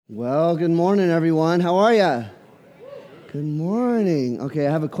Well, good morning, everyone. How are you? Good morning. Okay, I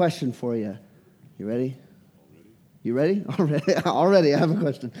have a question for you. You ready? You ready? Already, I have a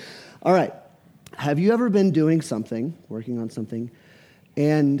question. All right. Have you ever been doing something, working on something,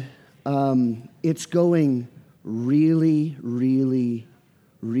 and it's going really, really,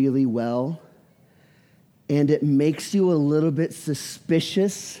 really well, and it makes you a little bit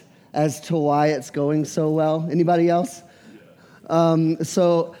suspicious as to why it's going so well? Anybody else?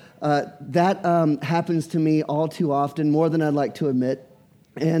 That happens to me all too often, more than I'd like to admit.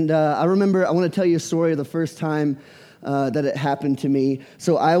 And I remember, I want to tell you a story of the first time that it happened to me.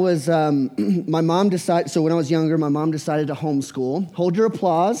 So I was, my mom decided, so when I was younger, my mom decided to homeschool. Hold your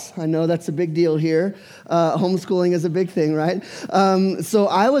applause. I know that's a big deal here. Homeschooling is a big thing, right? So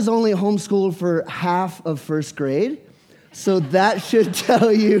I was only homeschooled for half of first grade. So that should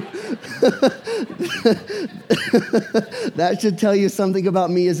tell you, that should tell you something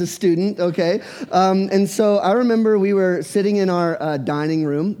about me as a student, okay? And so I remember we were sitting in our dining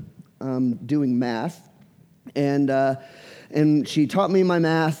room doing math, and she taught me my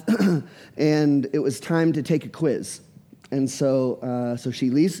math, and it was time to take a quiz. And so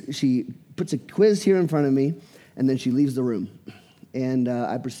she puts a quiz here in front of me, and then she leaves the room. And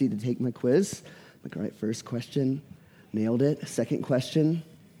I proceed to take my quiz. I'm like, all right, first question. Nailed it. Second question,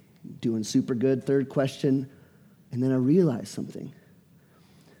 doing super good. Third question, and then I realized something.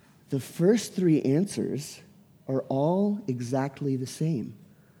 The first three answers are all exactly the same.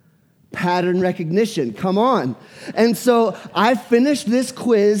 Pattern recognition, come on. And so I finished this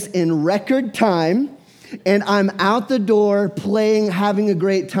quiz in record time, and I'm out the door playing, having a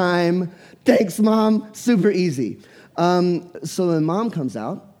great time. Thanks, Mom. Super easy. So then Mom comes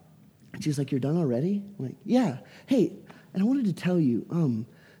out, and she's like, "You're done already?" I'm like, "Yeah. Hey, and I wanted to tell you,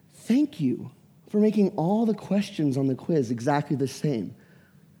 thank you for making all the questions on the quiz exactly the same."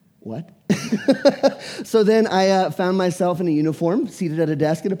 What? So then I found myself in a uniform, seated at a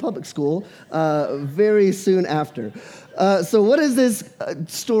desk at a public school very soon after. So what does this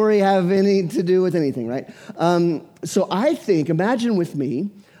story have any to do with anything, right? So I think, imagine with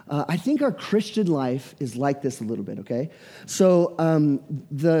me, I think our Christian life is like this a little bit, okay? So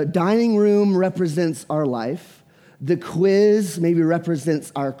the dining room represents our life. The quiz maybe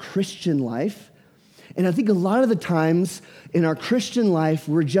represents our Christian life. And I think a lot of the times in our Christian life,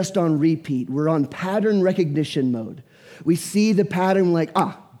 we're just on repeat. We're on pattern recognition mode. We see the pattern like,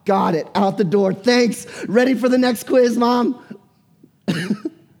 got it, out the door, thanks, ready for the next quiz, Mom.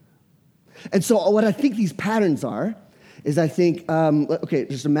 And so what I think these patterns are is I think, okay,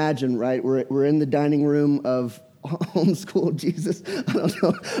 just imagine, right? We're in the dining room of homeschool Jesus. I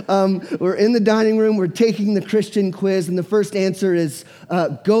don't know. We're in the dining room. We're taking the Christian quiz, and the first answer is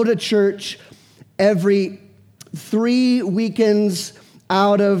go to church every 3 weekends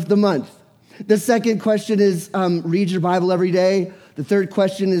out of the month. The second question is read your Bible every day. The third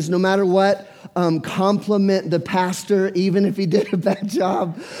question is no matter what, compliment the pastor even if he did a bad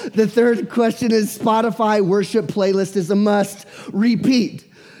job. The third question is Spotify worship playlist is a must. Repeat.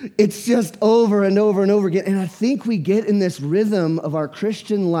 It's just over and over and over again. And I think we get in this rhythm of our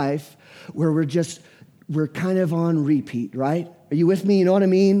Christian life where we're kind of on repeat, right? Are you with me? You know what I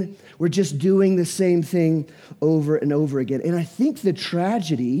mean? We're just doing the same thing over and over again. And I think the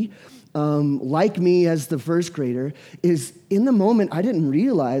tragedy, like me as the first grader, is in the moment I didn't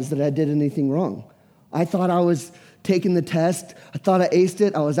realize that I did anything wrong. I thought I was taking the test. I thought I aced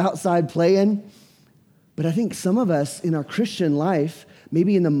it. I was outside playing. But I think some of us in our Christian life,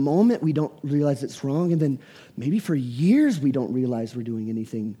 maybe in the moment we don't realize it's wrong, and then maybe for years we don't realize we're doing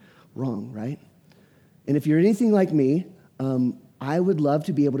anything wrong, right? And if you're anything like me, I would love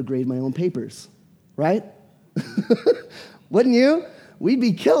to be able to grade my own papers, right? Wouldn't you? We'd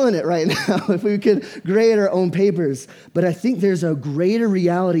be killing it right now if we could grade our own papers. But I think there's a greater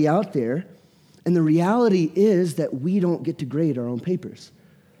reality out there, and the reality is that we don't get to grade our own papers.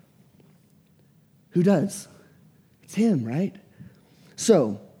 Who does? It's him, right?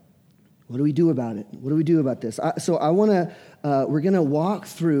 So, what do we do about it? What do we do about this? We're going to walk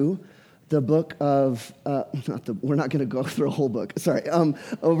through the book of, we're not going to go through a whole book, sorry.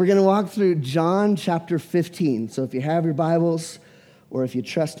 We're going to walk through John chapter 15. So if you have your Bibles, or if you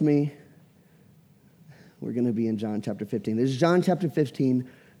trust me, we're going to be in John chapter 15. This is John chapter 15,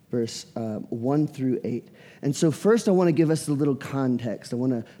 verse 1 through 8. And so first I want to give us a little context. I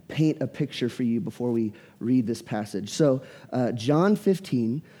want to paint a picture for you before we read this passage. So John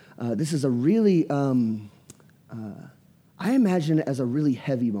 15, this is a really, I imagine it as a really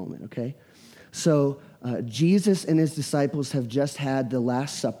heavy moment, okay? So Jesus and his disciples have just had the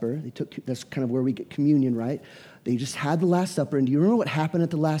Last Supper. That's kind of where we get communion, right? They just had the Last Supper. And do you remember what happened at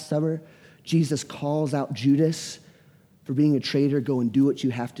the Last Supper? Jesus calls out Judas for being a traitor. Go and do what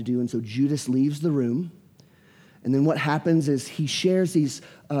you have to do. And so Judas leaves the room. And then what happens is he shares these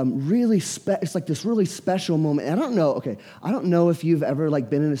it's like this really special moment. I don't know if you've ever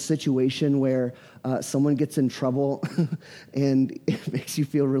been in a situation where someone gets in trouble and it makes you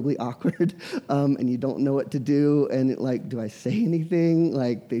feel really awkward and you don't know what to do. And do I say anything?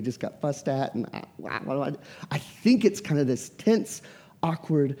 They just got fussed at. And I think it's kind of this tense,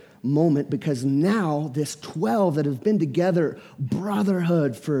 awkward moment because now this 12 that have been together,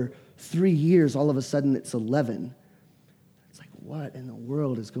 brotherhood for 3 years, all of a sudden it's 11. It's like, what in the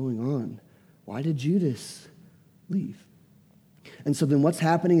world is going on? Why did Judas leave? And so then what's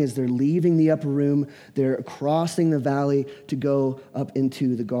happening is they're leaving the upper room, they're crossing the valley to go up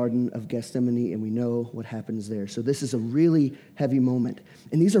into the Garden of Gethsemane, and we know what happens there. So this is a really heavy moment.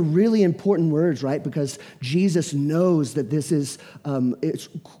 And these are really important words, right? Because Jesus knows that this is, it's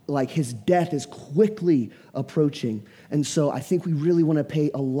like his death is quickly approaching. And so I think we really want to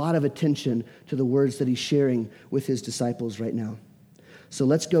pay a lot of attention to the words that he's sharing with his disciples right now. So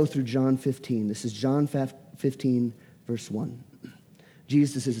let's go through John 15. This is John 15, verse 1.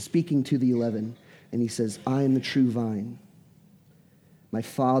 Jesus is speaking to the 11, and he says, I am the true vine. My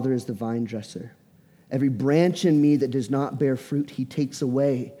Father is the vine dresser. Every branch in me that does not bear fruit, he takes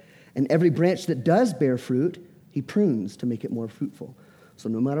away. And every branch that does bear fruit, he prunes to make it more fruitful. So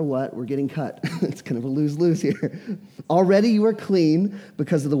no matter what, we're getting cut. It's kind of a lose-lose here. Already you are clean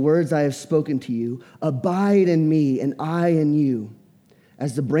because of the words I have spoken to you. Abide in me, and I in you.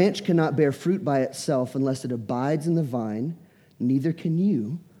 As the branch cannot bear fruit by itself unless it abides in the vine, neither can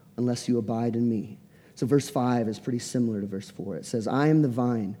you unless you abide in me. So verse 5 is pretty similar to verse 4. It says, I am the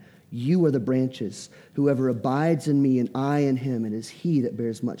vine, you are the branches. Whoever abides in me and I in him, it is he that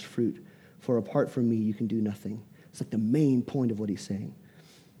bears much fruit. For apart from me, you can do nothing. It's like the main point of what he's saying.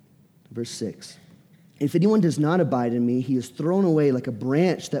 Verse 6, if anyone does not abide in me, he is thrown away like a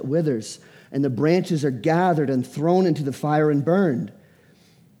branch that withers, and the branches are gathered and thrown into the fire and burned.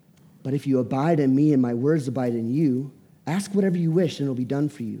 But if you abide in me and my words abide in you, ask whatever you wish, and it will be done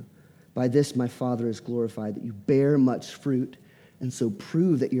for you. By this my Father is glorified, that you bear much fruit, and so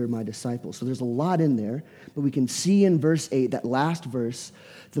prove that you're my disciples. So there's a lot in there, but we can see in verse 8, that last verse,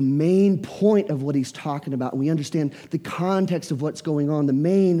 the main point of what he's talking about, and we understand the context of what's going on. The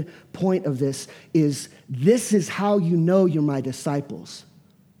main point of this is how you know you're my disciples.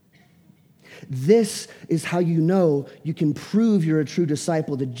 This is how you know you can prove you're a true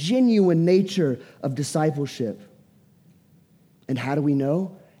disciple, the genuine nature of discipleship. And how do we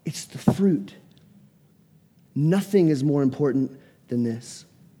know? It's the fruit. Nothing is more important than this.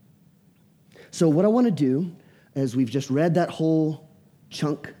 So what I want to do, as we've just read that whole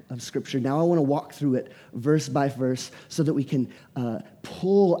chunk of Scripture, now I want to walk through it verse by verse so that we can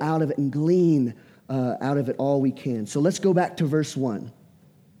pull out of it and glean out of it all we can. So let's go back to verse 1.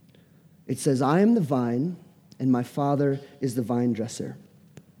 It says, I am the vine, and my Father is the vine dresser.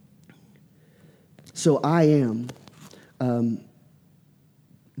 So I am.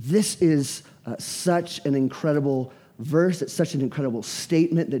 This is such an incredible verse. It's such an incredible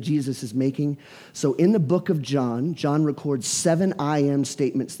statement that Jesus is making. So in the book of John, John records 7 I am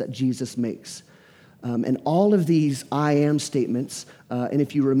statements that Jesus makes. And all of these I am statements, and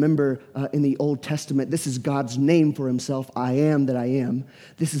if you remember in the Old Testament, this is God's name for himself, I am that I am.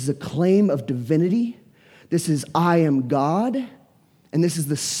 This is a claim of divinity. This is I am God. And this is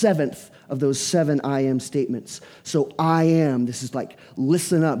the 7th of those 7 I am statements. So I am, this is like,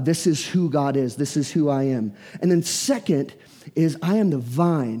 listen up. This is who God is. This is who I am. And then second is I am the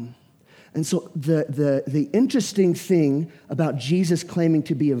vine. And so the interesting thing about Jesus claiming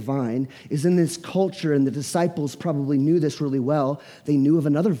to be a vine is in this culture, and the disciples probably knew this really well, they knew of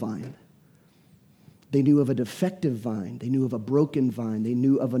another vine. They knew of a defective vine. They knew of a broken vine. They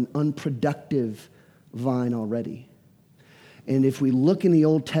knew of an unproductive vine already. And if we look in the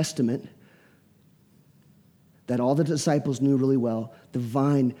Old Testament, that all the disciples knew really well, the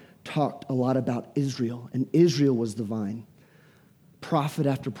vine talked a lot about Israel, and Israel was the vine. Prophet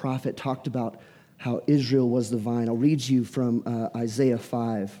after prophet talked about how Israel was the vine. I'll read you from Isaiah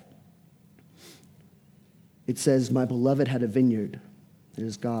 5. It says, my beloved had a vineyard, that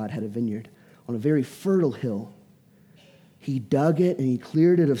is God, had a vineyard on a very fertile hill. He dug it and he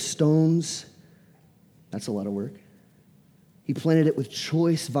cleared it of stones. That's a lot of work. He planted it with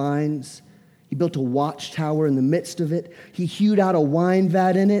choice vines. He built a watchtower in the midst of it. He hewed out a wine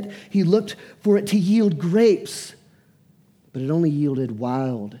vat in it. He looked for it to yield grapes, but it only yielded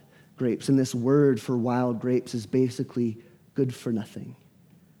wild grapes. And this word for wild grapes is basically good for nothing.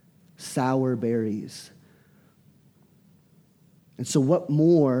 Sour berries. And so what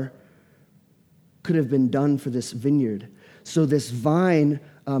more could have been done for this vineyard? So this vine,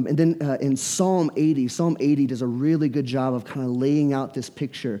 and then in Psalm 80 does a really good job of kind of laying out this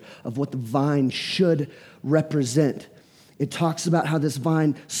picture of what the vine should represent. It talks about how this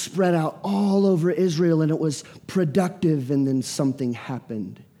vine spread out all over Israel and it was productive, and then something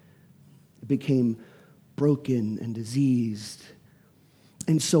happened. It became broken and diseased.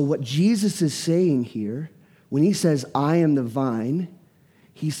 And so what Jesus is saying here, when he says, I am the vine,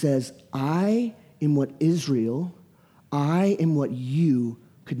 he says, I am what Israel, I am what you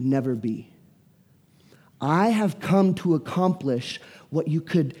could never be. I have come to accomplish what you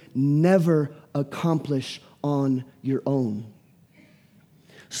could never accomplish on your own.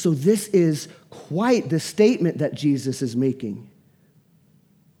 So this is quite the statement that Jesus is making.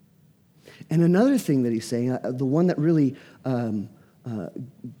 And another thing that he's saying, the one that really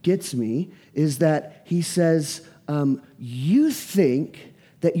gets me, is that he says, you think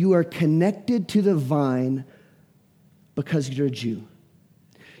that you are connected to the vine because you're a Jew.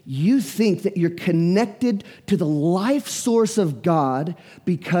 You think that you're connected to the life source of God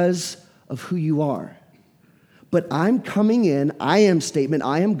because of who you are. But I'm coming in, I am statement,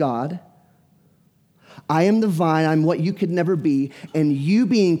 I am God. I am the vine, I'm what you could never be, and you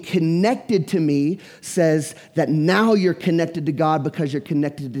being connected to me says that now you're connected to God because you're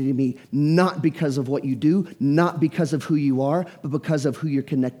connected to me, not because of what you do, not because of who you are, but because of who you're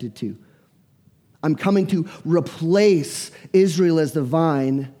connected to. I'm coming to replace Israel as the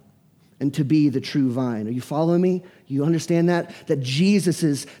vine and to be the true vine. Are you following me? You understand that? That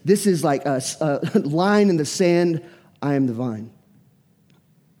this is like a line in the sand, I am the vine.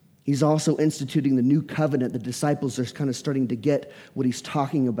 He's also instituting the new covenant. The disciples are kind of starting to get what he's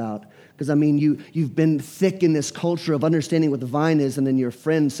talking about. Because, I mean, you've been thick in this culture of understanding what the vine is, and then your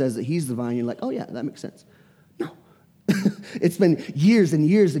friend says that he's the vine. You're like, oh, yeah, that makes sense. No. It's been years and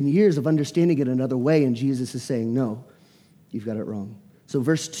years and years of understanding it another way, and Jesus is saying, no, you've got it wrong. So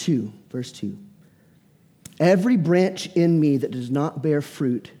verse 2. Every branch in me that does not bear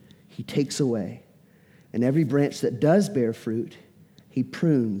fruit, he takes away. And every branch that does bear fruit, he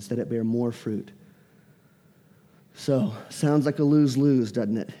prunes that it bear more fruit. So, sounds like a lose-lose,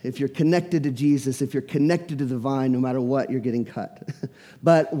 doesn't it? If you're connected to Jesus, if you're connected to the vine, no matter what, you're getting cut.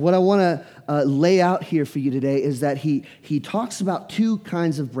 But what I want to lay out here for you today is that he talks about two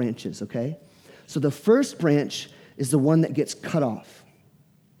kinds of branches, okay? So the first branch is the one that gets cut off.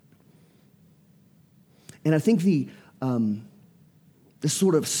 And I think the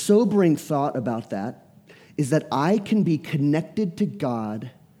sort of sobering thought about that is that I can be connected to God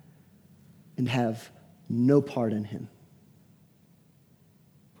and have no part in him.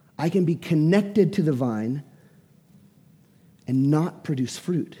 I can be connected to the vine and not produce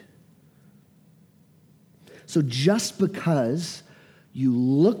fruit. So just because you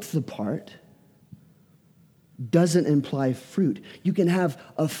look the part doesn't imply fruit. You can have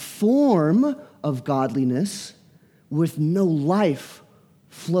a form of godliness with no life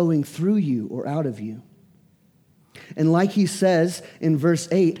flowing through you or out of you. And like he says in verse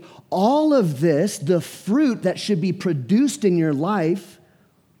 8, all of this, the fruit that should be produced in your life,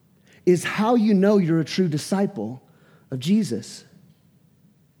 is how you know you're a true disciple of Jesus.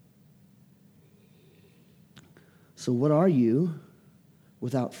 So what are you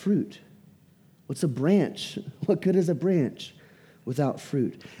without fruit? What's a branch? What good is a branch without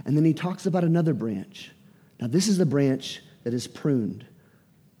fruit? And then he talks about another branch. Now this is the branch that is pruned.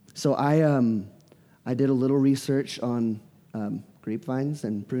 So I did a little research on grapevines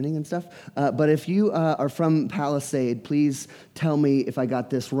and pruning and stuff. But if you are from Palisade, please tell me if I got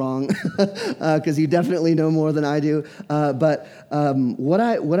this wrong, because you definitely know more than I do. But what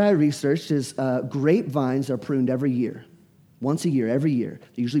I researched is grapevines are pruned every year. Once a year, every year.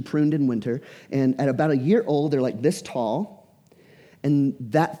 They're usually pruned in winter. And at about a year old, they're like this tall. And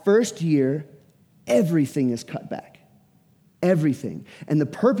that first year, everything is cut back. Everything. And the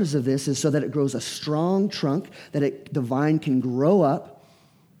purpose of this is so that it grows a strong trunk, that the vine can grow up.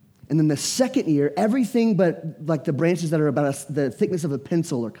 And then the second year, everything but like the branches that are about the thickness of a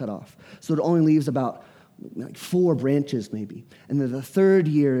pencil are cut off. So it only leaves about like 4 branches maybe. And then the third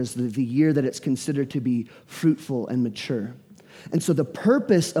year is the year that it's considered to be fruitful and mature. And so the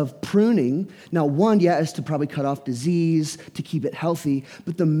purpose of pruning, now one, is to probably cut off disease, to keep it healthy.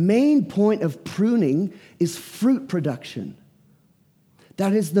 But the main point of pruning is fruit production.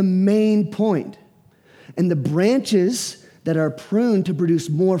 That is the main point. And the branches that are pruned to produce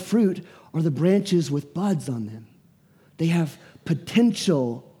more fruit are the branches with buds on them. They have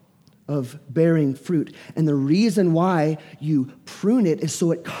potential of bearing fruit. And the reason why you prune it is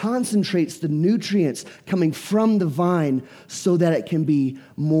so it concentrates the nutrients coming from the vine so that it can be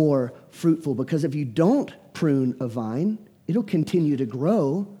more fruitful. Because if you don't prune a vine, it'll continue to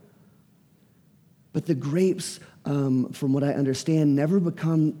grow. But the grapes, from what I understand, never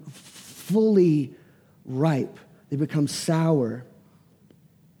become fully ripe. They become sour.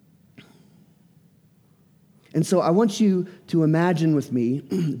 And so I want you to imagine with me,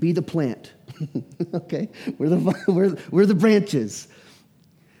 be the plant, okay? We're the branches.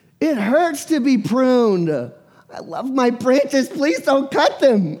 It hurts to be pruned. I love my branches. Please don't cut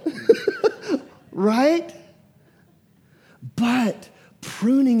them, right? But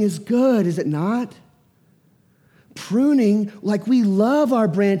pruning is good, is it not? Pruning, like we love our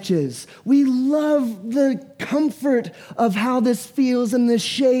branches. We love the comfort of how this feels in the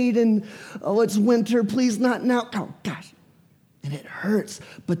shade and, oh, it's winter, please not now. Oh, gosh. And it hurts.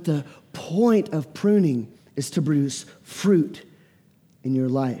 But the point of pruning is to produce fruit in your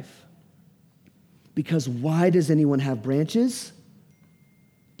life. Because why does anyone have branches?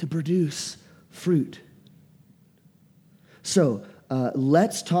 To produce fruit. So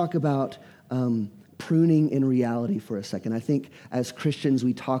let's talk about pruning in reality for a second. I think as Christians,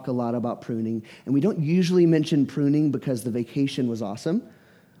 we talk a lot about pruning, and we don't usually mention pruning because the vacation was awesome.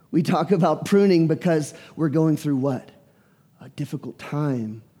 We talk about pruning because we're going through what? A difficult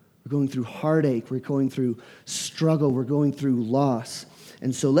time. We're going through heartache. We're going through struggle. We're going through loss.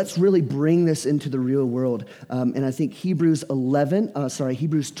 And so let's really bring this into the real world. And I think Hebrews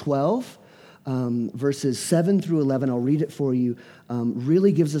 12, verses 7 through 11, I'll read it for you,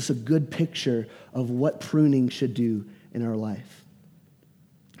 really gives us a good picture of what pruning should do in our life.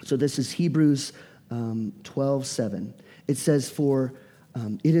 So this is Hebrews 12:7. It says,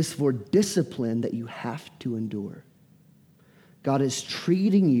 it is for discipline that you have to endure. God is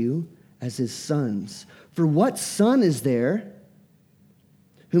treating you as his sons. For what son is there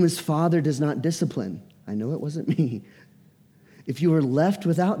whom his father does not discipline? I know it wasn't me. If you are left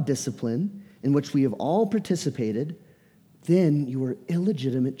without discipline, in which we have all participated, then you are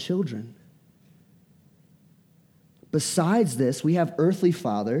illegitimate children. Besides this, we have earthly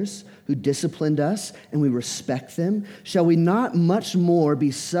fathers who disciplined us, and we respect them. Shall we not much more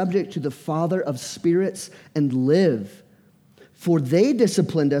be subject to the Father of spirits and live? For they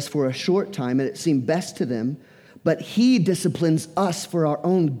disciplined us for a short time, and it seemed best to them, but he disciplines us for our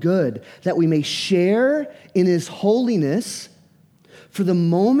own good, that we may share in his holiness. For the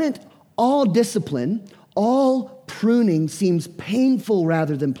moment, all discipline, all pruning seems painful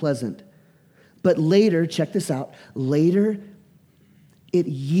rather than pleasant. But later, check this out, later it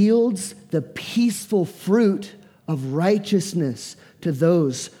yields the peaceful fruit of righteousness to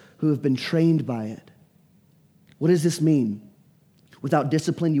those who have been trained by it. What does this mean? Without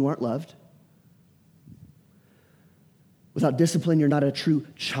discipline, you aren't loved. Without discipline, you're not a true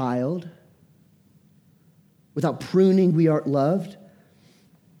child. Without pruning, we aren't loved.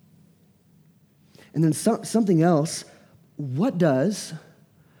 And then something else, what does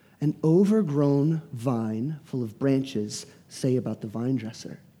an overgrown vine full of branches say about the vine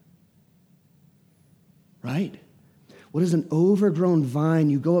dresser? Right? What is an overgrown vine?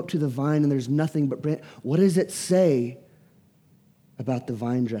 You go up to the vine and there's nothing but branch. What does it say about the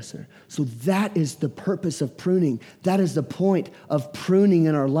vine dresser? So that is the purpose of pruning. That is the point of pruning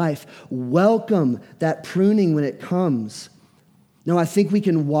in our life. Welcome that pruning when it comes. Now, I think we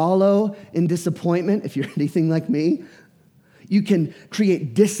can wallow in disappointment if you're anything like me. You can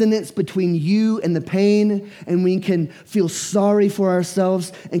create dissonance between you and the pain, and we can feel sorry for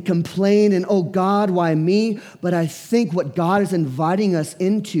ourselves and complain and, oh God, why me? But I think what God is inviting us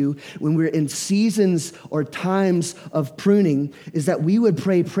into when we're in seasons or times of pruning is that we would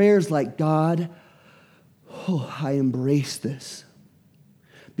pray prayers like, God, oh, I embrace this.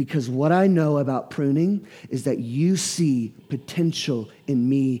 Because what I know about pruning is that you see potential in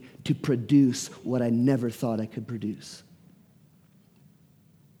me to produce what I never thought I could produce.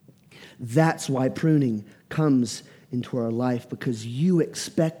 That's why pruning comes into our life, because you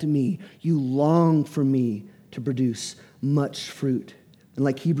expect me, you long for me to produce much fruit. And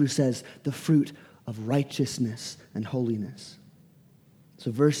like Hebrews says, the fruit of righteousness and holiness.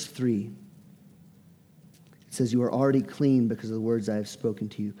 So verse 3. It says, you are already clean because of the words I have spoken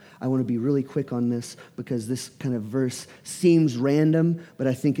to you. I want to be really quick on this because this kind of verse seems random, but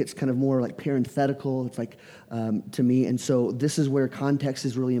I think it's kind of more like parenthetical. It's like to me. And so this is where context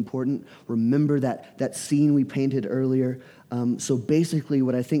is really important. Remember that scene we painted earlier. So basically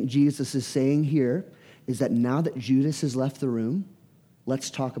what I think Jesus is saying here is that now that Judas has left the room, let's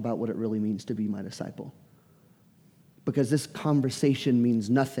talk about what it really means to be my disciple. Because this conversation means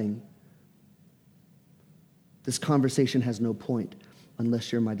nothing This conversation has no point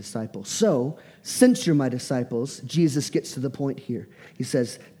unless you're my disciples. So, since you're my disciples, Jesus gets to the point here. He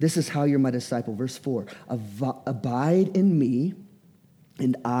says, this is how you're my disciple. Verse 4, abide in me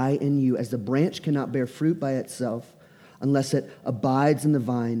and I in you. As the branch cannot bear fruit by itself unless it abides in the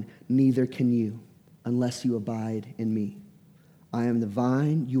vine, neither can you unless you abide in me. I am the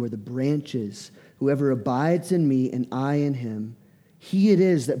vine, you are the branches. Whoever abides in me and I in him, he it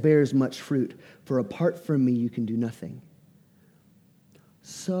is that bears much fruit. For apart from me, you can do nothing.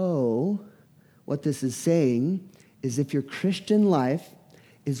 So, what this is saying is if your Christian life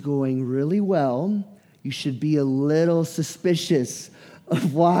is going really well, you should be a little suspicious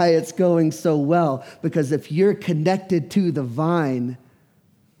of why it's going so well. Because if you're connected to the vine,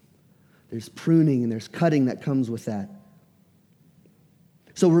 there's pruning and there's cutting that comes with that.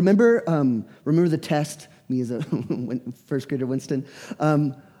 So remember the test, me as a first grader Winston.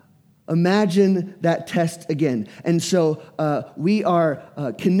 Imagine that test again. And so we are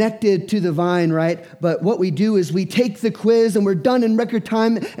connected to the vine, right? But what we do is we take the quiz and we're done in record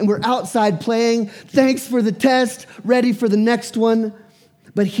time and we're outside playing. Thanks for the test, ready for the next one.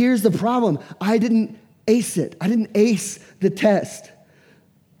 But here's the problem. I didn't ace it. I didn't ace the test.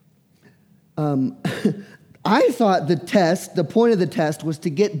 I thought the point of the test was to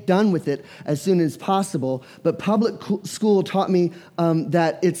get done with it as soon as possible, but public school taught me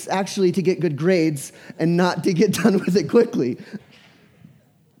that it's actually to get good grades and not to get done with it quickly.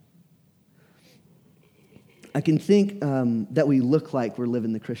 I can think that we look like we're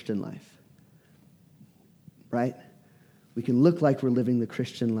living the Christian life, right? We can look like we're living the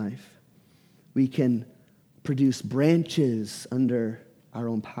Christian life. We can produce branches under our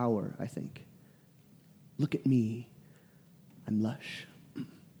own power, I think. Look at me. I'm lush.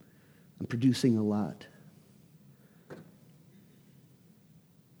 I'm producing a lot.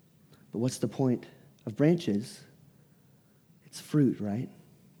 But what's the point of branches? It's fruit, right?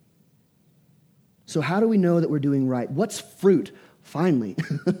 So how do we know that we're doing right? What's fruit? Finally,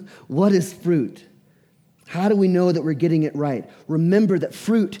 what is fruit? How do we know that we're getting it right? Remember that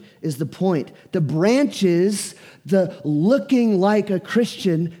fruit is the point. The branches, the looking like a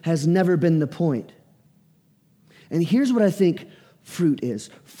Christian has never been the point. And here's what I think fruit is.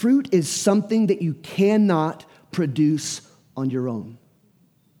 Fruit is something that you cannot produce on your own.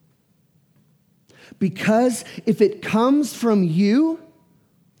 Because if it comes from you,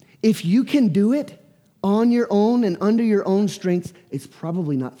 if you can do it on your own and under your own strength, it's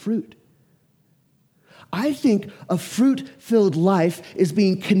probably not fruit. I think a fruit-filled life is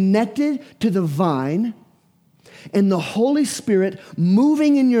being connected to the vine and the Holy Spirit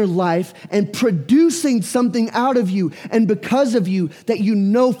moving in your life and producing something out of you and because of you that you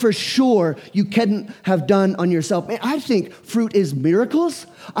know for sure you couldn't have done on yourself. And I think fruit is miracles.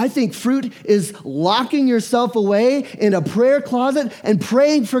 I think fruit is locking yourself away in a prayer closet and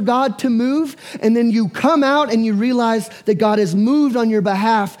praying for God to move, and then you come out and you realize that God has moved on your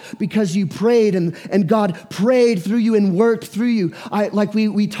behalf because you prayed and God prayed through you and worked through you.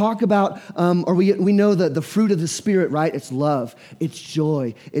 We talk about, we know the fruit of the Spirit, right? It's love, it's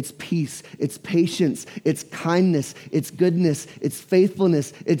joy, it's peace, it's patience, it's kindness, it's goodness, it's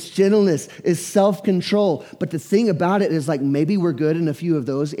faithfulness, it's gentleness, it's self-control. But the thing about it is maybe we're good in a few of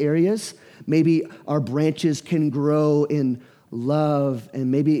those areas. Maybe our branches can grow in love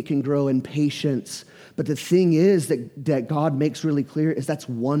and maybe it can grow in patience. But the thing is that God makes really clear is that's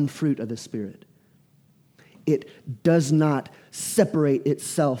one fruit of the Spirit. It does not separate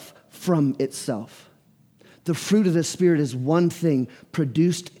itself from itself. The fruit of the Spirit is one thing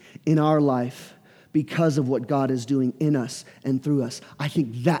produced in our life because of what God is doing in us and through us. I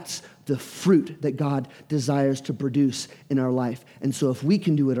think that's the fruit that God desires to produce in our life. And so if we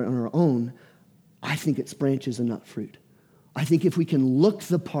can do it on our own, I think it's branches and not fruit. I think if we can look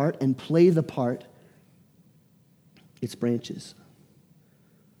the part and play the part, it's branches.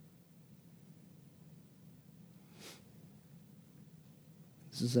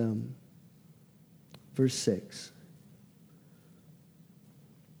 This is verse 6.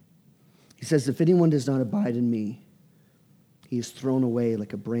 He says, if anyone does not abide in me, he is thrown away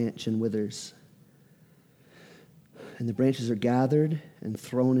like a branch and withers. And the branches are gathered and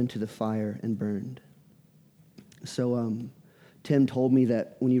thrown into the fire and burned. So Tim told me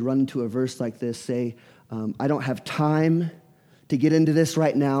that when you run into a verse like this, say, I don't have time to get into this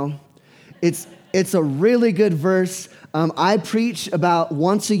right now. It's a really good verse. I preach about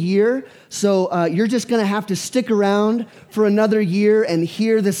once a year, so you're just going to have to stick around for another year and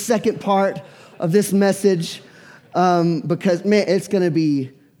hear the second part of this message because, man, it's going to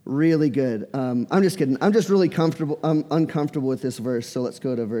be really good. I'm just kidding. I'm just really uncomfortable with this verse, so let's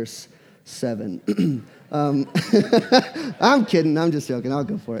go to verse 7. I'm kidding. I'm just joking. I'll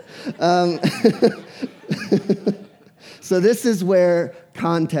go for it. So this is where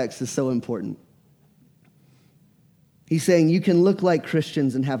context is so important. He's saying you can look like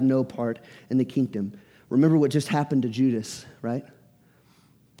Christians and have no part in the kingdom. Remember what just happened to Judas, right?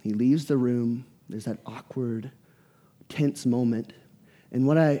 He leaves the room. There's that awkward, tense moment. And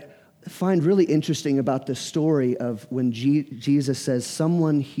what I find really interesting about the story of when Jesus says,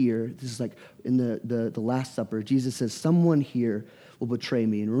 someone here, this is like in the Last Supper, Jesus says, someone here will betray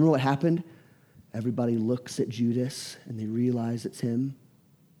me. And remember what happened? Everybody looks at Judas and they realize it's him.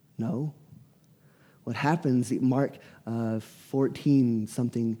 No. What happens, Mark 14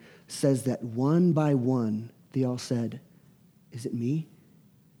 something says that one by one, they all said, is it me?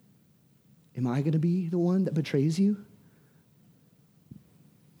 Am I going to be the one that betrays you?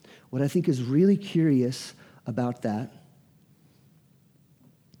 What I think is really curious about that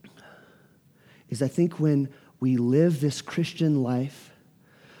is I think when we live this Christian life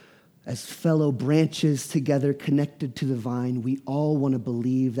as fellow branches together connected to the vine, we all want to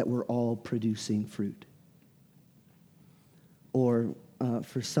believe that we're all producing fruit. Or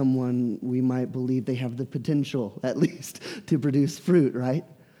for someone, we might believe they have the potential, at least, to produce fruit, right?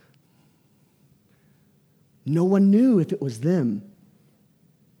 No one knew if it was them.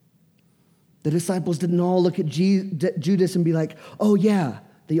 The disciples didn't all look at Judas and be like, oh yeah,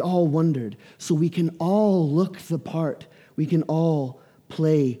 they all wondered. So we can all look the part. We can all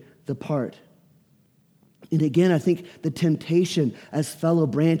play the part. And again, I think the temptation as fellow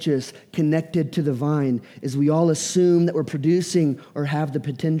branches connected to the vine is we all assume that we're producing or have the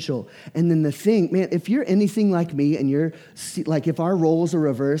potential. And then the thing, man, if you're anything like me and you're like, if our roles are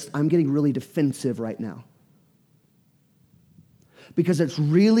reversed, I'm getting really defensive right now. Because it's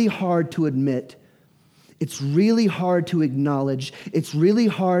really hard to admit, it's really hard to acknowledge, it's really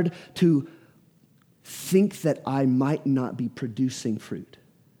hard to think that I might not be producing fruit.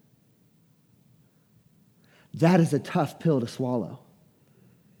 That is a tough pill to swallow.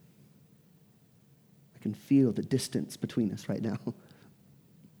 I can feel the distance between us right now.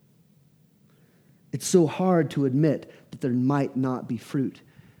 It's so hard to admit that there might not be fruit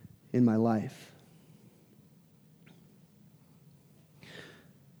in my life.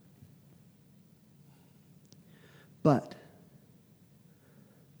 But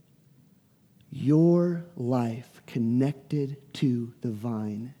your life connected to the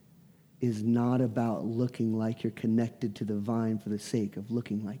vine is not about looking like you're connected to the vine for the sake of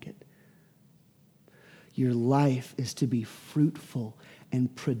looking like it. Your life is to be fruitful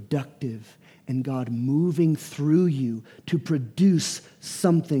and productive, and God moving through you to produce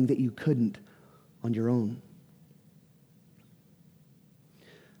something that you couldn't on your own.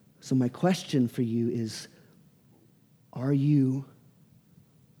 So my question for you is, are you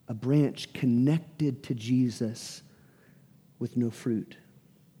a branch connected to Jesus with no fruit?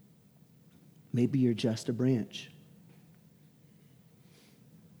 Maybe you're just a branch.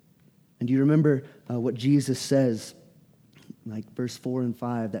 And do you remember what Jesus says, like verse 4 and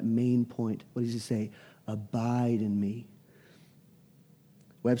 5, that main point? What does he say? Abide in me.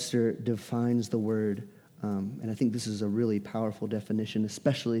 Webster defines the word, and I think this is a really powerful definition,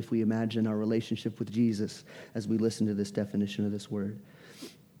 especially if we imagine our relationship with Jesus as we listen to this definition of this word.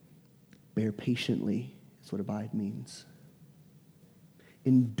 Bear patiently is what abide means.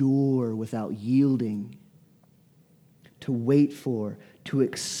 Endure without yielding. To wait for, to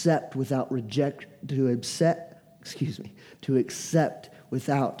accept without to accept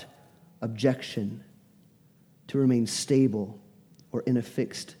without objection. To remain stable or in a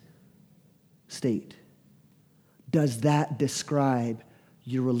fixed state. Does that describe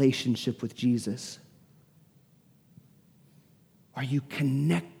your relationship with Jesus? Are you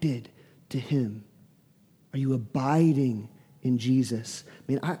connected to him? Are you abiding in Jesus?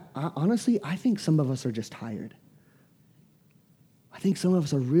 I mean, I honestly, I think some of us are just tired. I think some of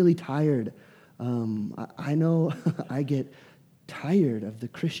us are really tired. I know I get tired of the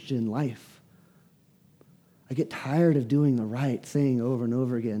Christian life. I get tired of doing the right thing over and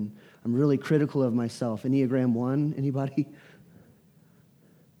over again. I'm really critical of myself. Enneagram 1, anybody?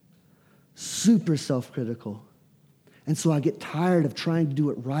 Super self-critical. And so I get tired of trying to do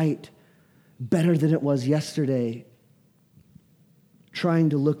it right, better than it was yesterday,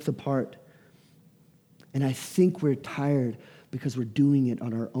 trying to look the part. And I think we're tired because we're doing it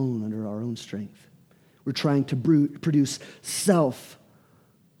on our own, under our own strength. We're trying to produce self.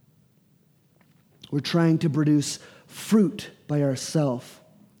 We're trying to produce fruit by ourselves.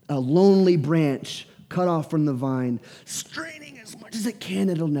 A lonely branch cut off from the vine, straining as much as it can,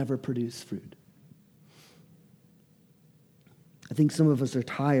 it'll never produce fruit. I think some of us are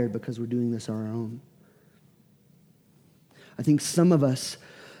tired because we're doing this on our own. I think some of us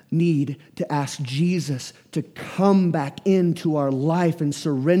need to ask Jesus to come back into our life and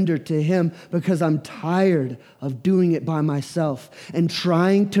surrender to him because I'm tired of doing it by myself and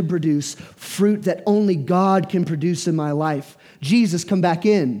trying to produce fruit that only God can produce in my life. Jesus, come back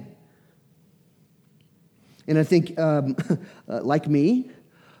in. And I think, like me,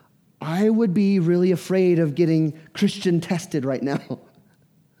 I would be really afraid of getting Christian tested right now,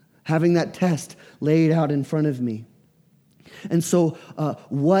 having that test laid out in front of me. And so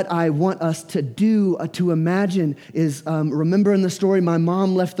what I want us to do, to imagine is, remember in the story, my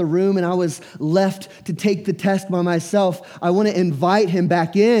mom left the room and I was left to take the test by myself. I want to invite him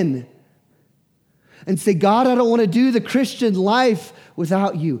back in and say, God, I don't want to do the Christian life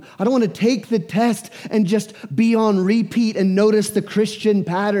without you. I don't want to take the test and just be on repeat and notice the Christian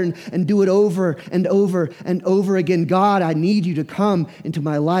pattern and do it over and over and over again. God, I need you to come into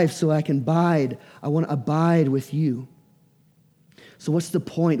my life so I can abide. I want to abide with you. So what's the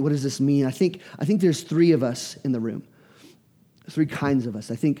point? What does this mean? I think there's three of us in the room, three kinds of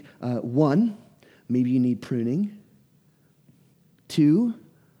us. I think one, maybe you need pruning. Two,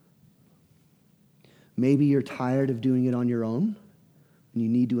 maybe you're tired of doing it on your own and you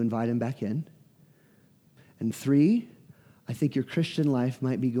need to invite him back in. And three, I think your Christian life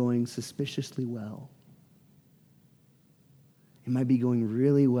might be going suspiciously well. It might be going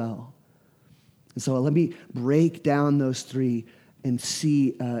really well. And so let me break down those three and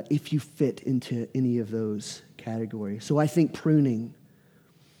see if you fit into any of those categories. So I think pruning.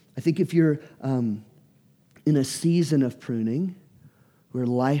 I think if you're in a season of pruning where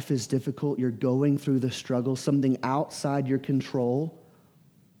life is difficult, you're going through the struggle, something outside your control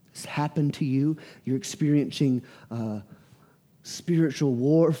has happened to you, you're experiencing spiritual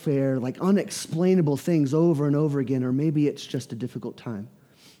warfare, like unexplainable things over and over again, or maybe it's just a difficult time.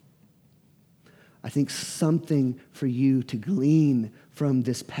 I think something for you to glean from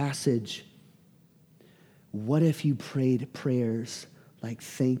this passage. What if you prayed prayers like,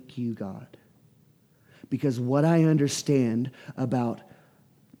 thank you, God? Because what I understand about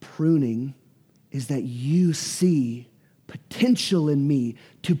pruning is that you see potential in me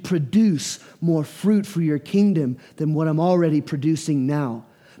to produce more fruit for your kingdom than what I'm already producing now.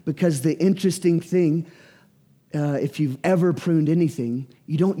 Because the interesting thing, if you've ever pruned anything,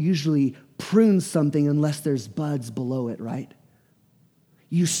 you don't usually prune something unless there's buds below it, right?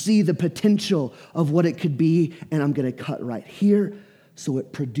 You see the potential of what it could be, and I'm going to cut right here so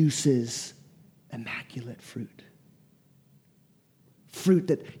it produces immaculate fruit. Fruit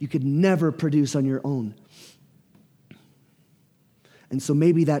that you could never produce on your own. And so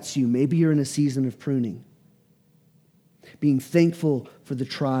maybe that's you. Maybe you're in a season of pruning, being thankful for the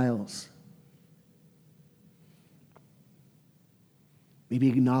trials. Maybe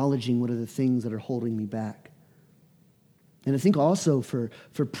acknowledging what are the things that are holding me back. And I think also for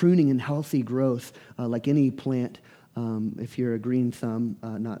pruning and healthy growth, like any plant, if you're a green thumb,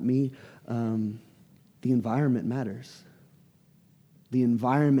 not me, the environment matters. The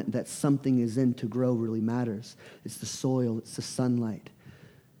environment that something is in to grow really matters. It's the soil, it's the sunlight.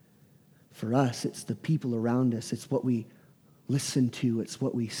 For us, it's the people around us. It's what we listen to, it's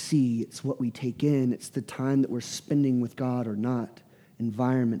what we see, it's what we take in, it's the time that we're spending with God or not.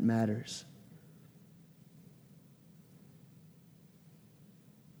 Environment matters.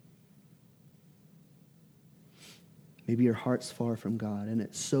 Maybe your heart's far from God, and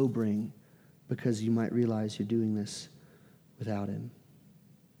it's sobering because you might realize you're doing this without him.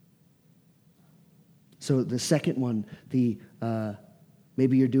 So the second one,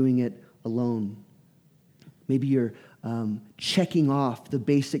 maybe you're doing it alone. Maybe you're checking off the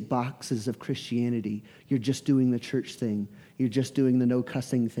basic boxes of Christianity. You're just doing the church thing. You're just doing the no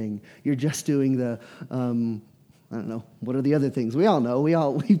cussing thing. You're just doing the, I don't know, what are the other things? We all know.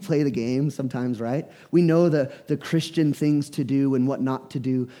 We play the game sometimes, right? We know the Christian things to do and what not to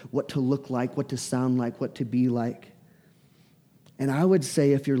do, what to look like, what to sound like, what to be like. And I would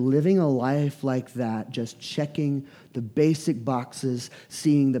say if you're living a life like that, just checking the basic boxes,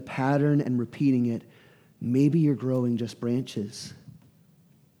 seeing the pattern and repeating it, maybe you're growing just branches.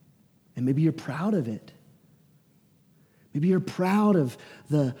 And maybe you're proud of it. Maybe you're proud of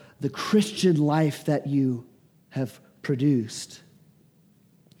the Christian life that you have produced.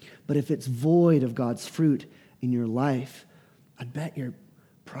 But if it's void of God's fruit in your life, I bet you're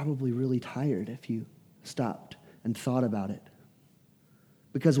probably really tired if you stopped and thought about it.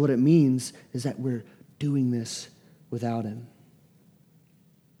 Because what it means is that we're doing this without him.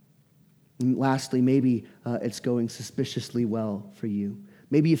 And lastly, maybe it's going suspiciously well for you.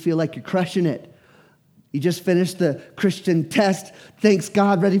 Maybe you feel like you're crushing it. You just finished the Christian test. Thanks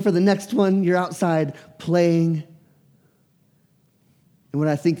God, ready for the next one. You're outside playing. And what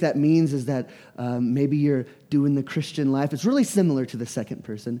I think that means is that maybe you're doing the Christian life. It's really similar to the second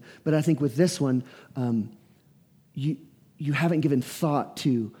person, but I think with this one, you haven't given thought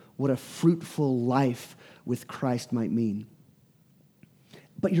to what a fruitful life with Christ might mean.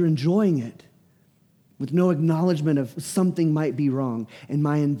 But you're enjoying it with no acknowledgement of something might be wrong. And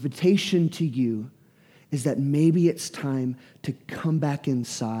my invitation to you is that maybe it's time to come back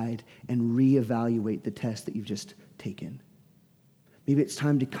inside and reevaluate the test that you've just taken. Maybe it's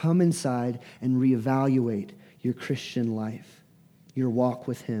time to come inside and reevaluate your Christian life, your walk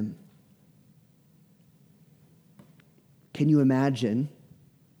with Him. Can you imagine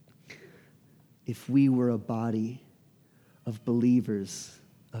if we were a body of believers,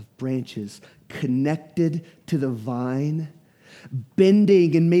 of branches, connected to the vine,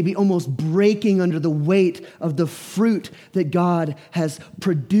 bending and maybe almost breaking under the weight of the fruit that God has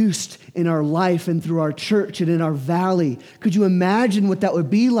produced in our life and through our church and in our valley? Could you imagine what that would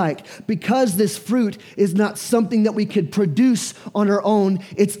be like? Because this fruit is not something that we could produce on our own,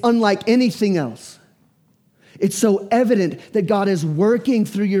 it's unlike anything else. It's so evident that God is working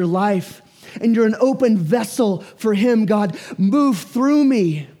through your life and you're an open vessel for Him. God, move through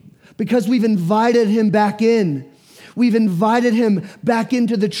me because we've invited Him back in. We've invited Him back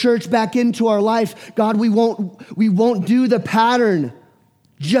into the church, back into our life. God, we won't do the pattern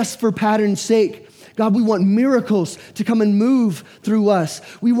just for pattern's sake. God, we want miracles to come and move through us.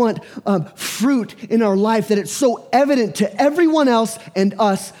 We want fruit in our life that it's so evident to everyone else and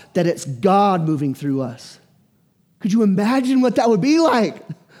us that it's God moving through us. Could you imagine what that would be like?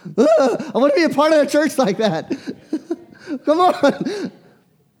 I want to be a part of a church like that. Come on.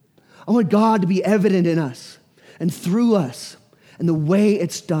 I want God to be evident in us and through us. And the way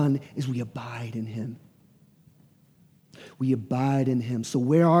it's done is we abide in Him. We abide in Him. So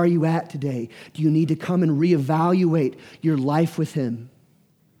where are you at today? Do you need to come and reevaluate your life with Him?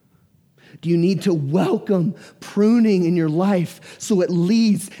 Do you need to welcome pruning in your life so it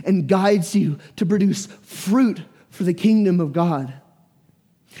leads and guides you to produce fruit for the kingdom of God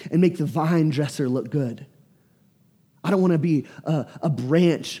and make the vine dresser look good? I don't want to be a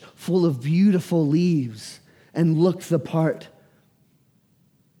branch full of beautiful leaves and look the part,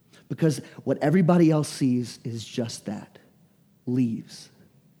 because what everybody else sees is just that, leaves.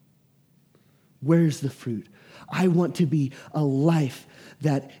 Where's the fruit? I want to be a life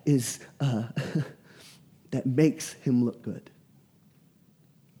that is that makes Him look good,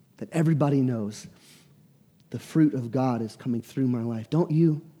 that everybody knows the fruit of God is coming through my life. Don't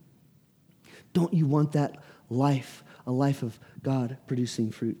you? Don't you want that life, a life of God producing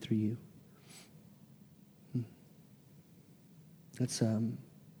fruit through you? Let's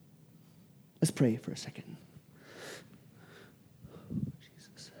pray for a second.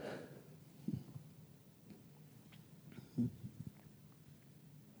 Jesus.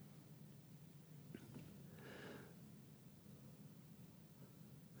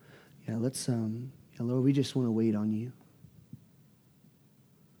 Yeah, Lord, we just want to wait on you.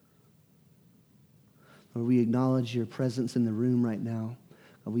 Lord, we acknowledge your presence in the room right now.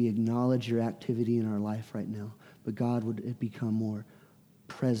 We acknowledge your activity in our life right now. But God, would it become more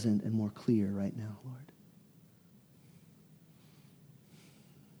present and more clear right now, Lord?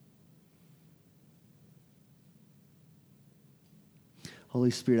 Holy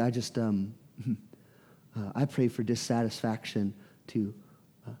Spirit, I just, I pray for dissatisfaction to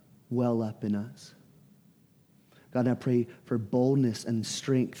well up in us. God, I pray for boldness and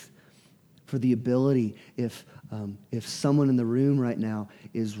strength, for the ability, if someone in the room right now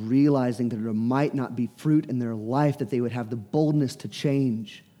is realizing that there might not be fruit in their life, that they would have the boldness to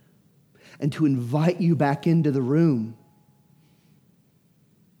change and to invite you back into the room,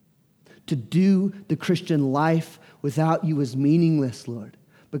 to do the Christian life without you is meaningless, Lord,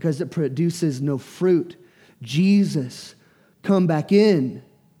 because it produces no fruit. Jesus, come back in.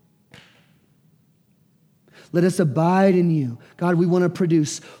 Let us abide in you. God, we want to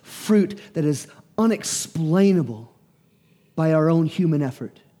produce fruit that is unexplainable by our own human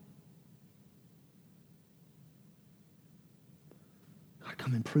effort. God,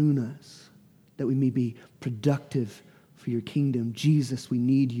 come and prune us that we may be productive for your kingdom. Jesus, we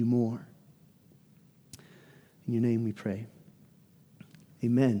need you more. In your name we pray.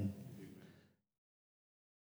 Amen.